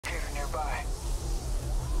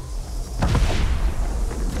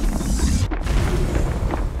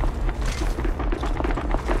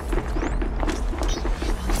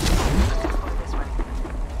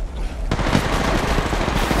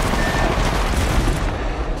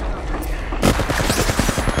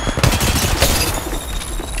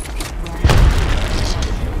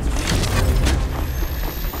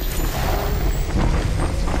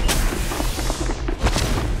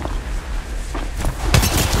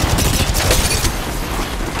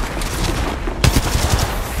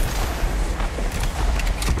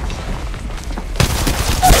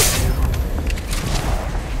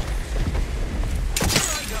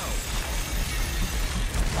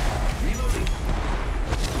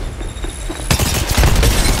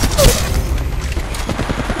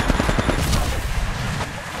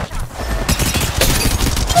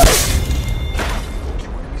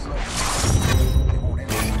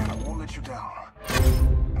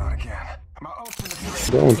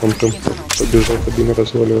Да, он там прям побежал кабину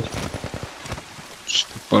разваливать.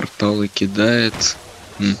 Что порталы кидает.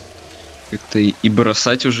 Как-то и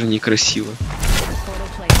бросать уже некрасиво.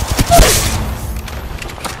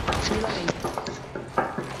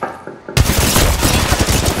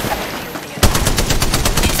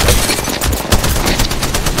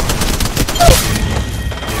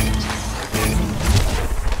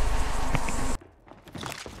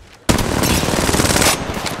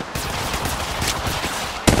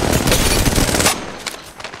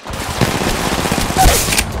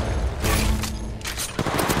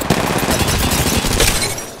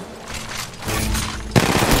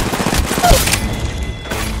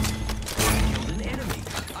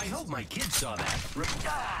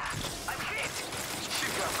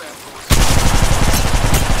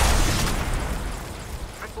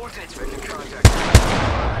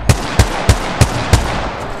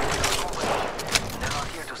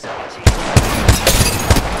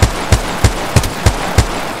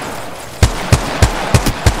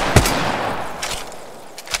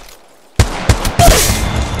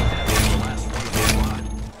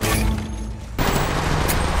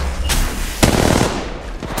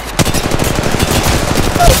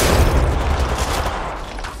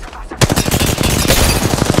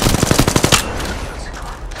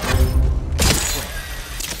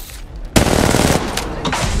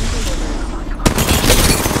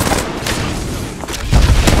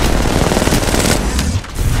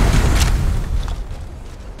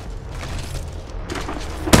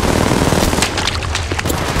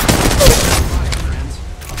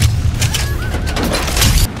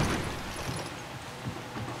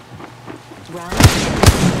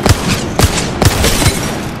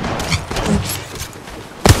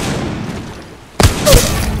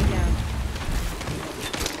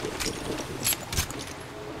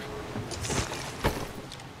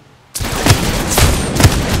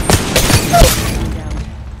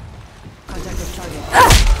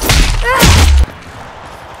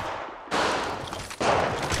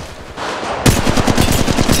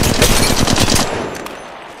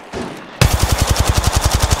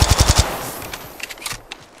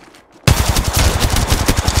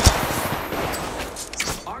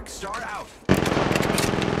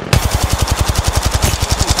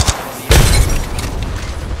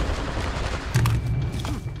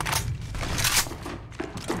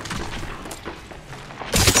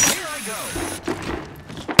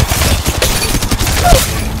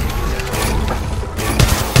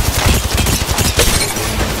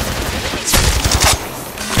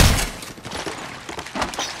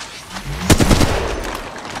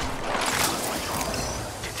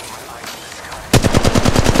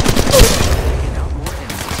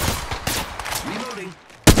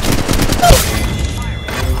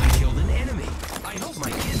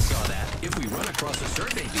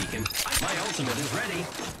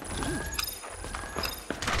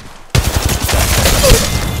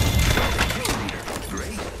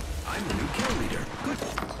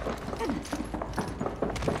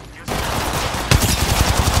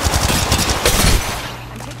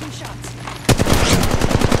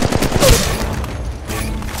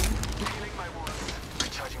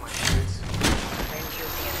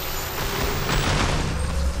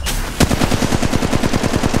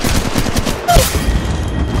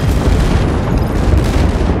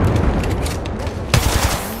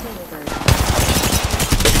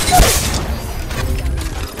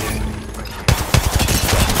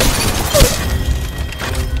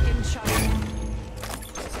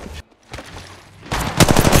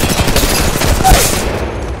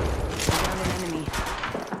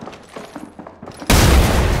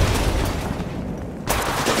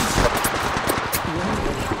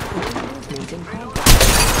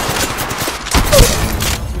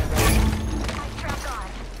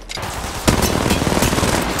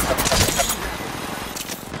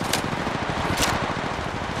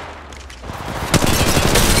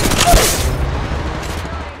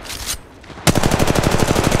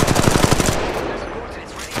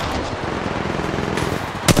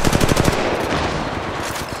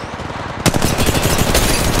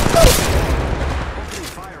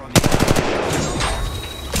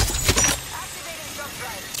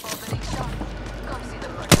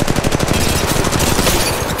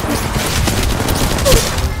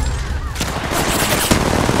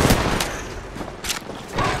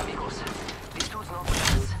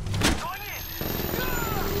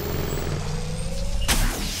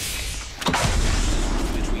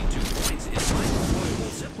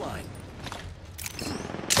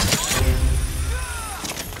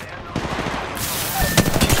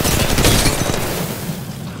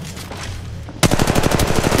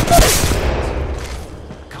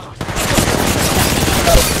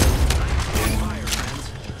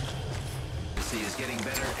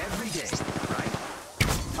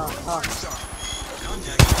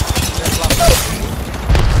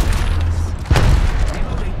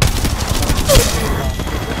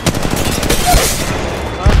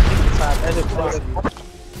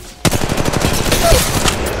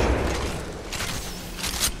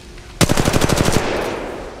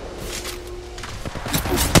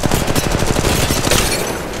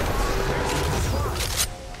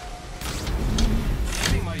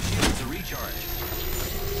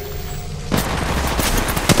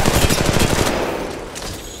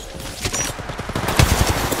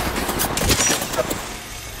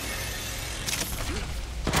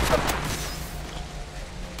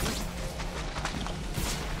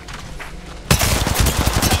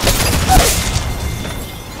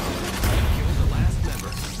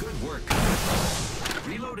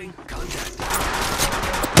 Reloading. Contact.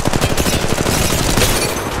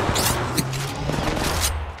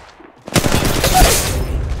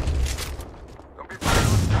 Don't be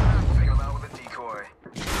single out with a decoy.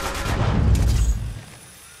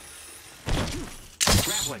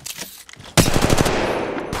 Grappling.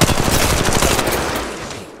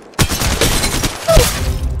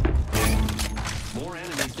 More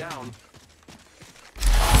enemies down.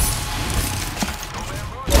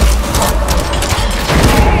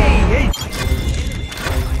 Hey! I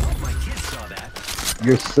hope my kids saw that.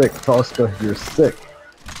 You're sick, Tosca. You're sick.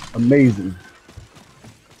 Amazing.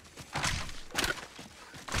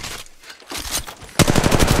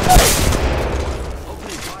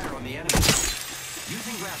 Opening fire on the enemy.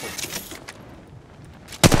 Using grapple.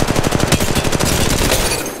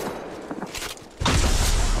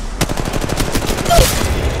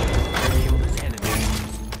 Killed an enemy.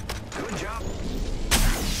 Good job.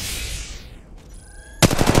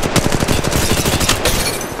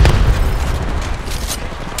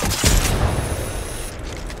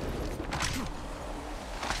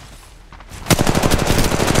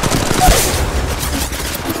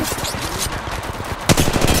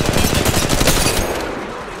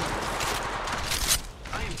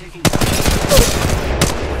 I am taking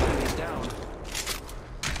enemies down.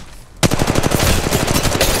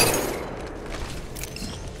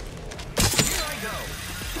 Here I go.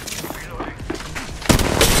 Reloading.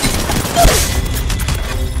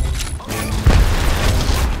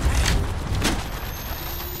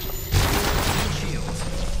 Shields.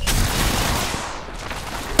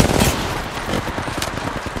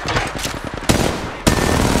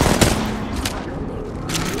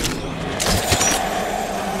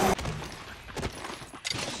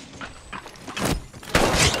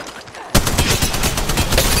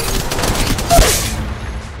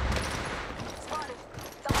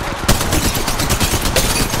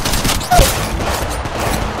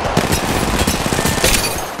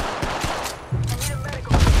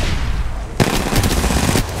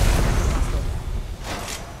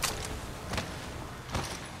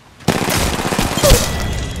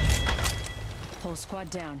 Whole squad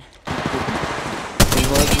down.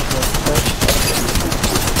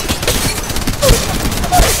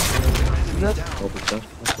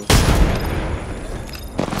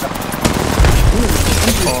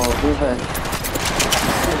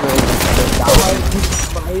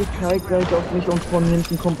 Zwei zeigt gleich auf mich und von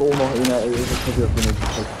hinten kommt auch noch einer, ey, das hat ja so eine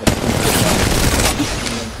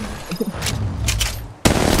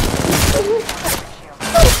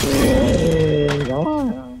ja.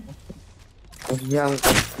 Wir haben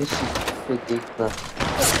ganz richtig viele Gegner.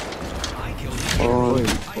 I killed an Und enemy. I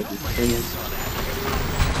hope my kids saw that.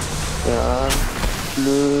 ja,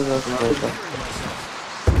 blöd, was weiter.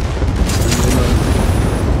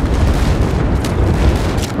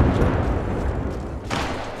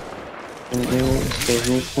 Ich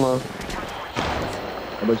versuch's mal.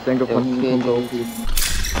 Aber ich denke, von hinten kommt auch gut.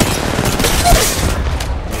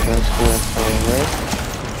 Ganz gut, weg.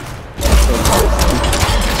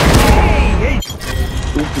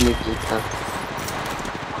 Zu viele Gegner.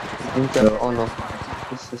 Die sind ja auch noch.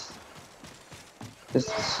 Das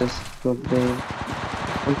ist das Problem.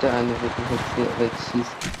 Und der eine wird mich jetzt hier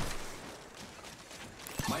wegschießen.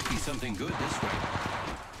 Might be something good this way.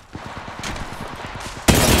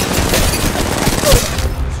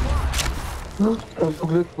 Zum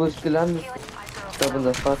Glück, wo ich gelandet. Ich glaube,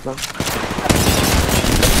 unser Vater.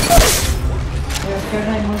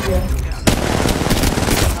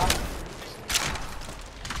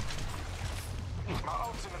 My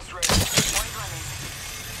ultimate's ready. Point running.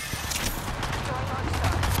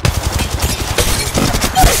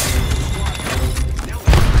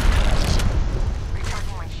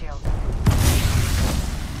 Recharging my shield.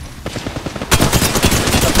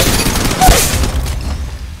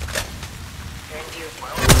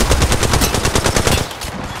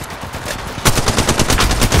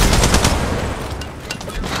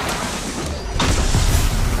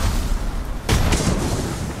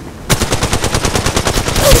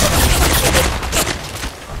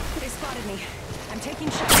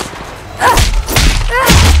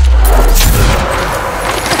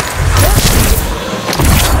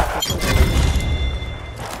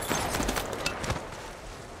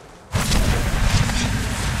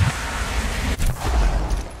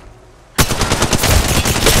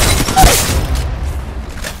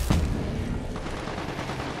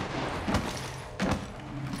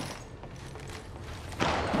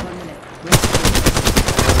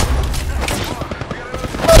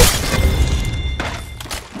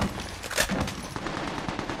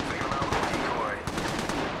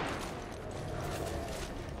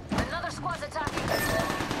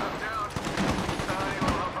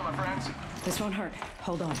 This won't hurt.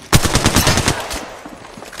 Hold on.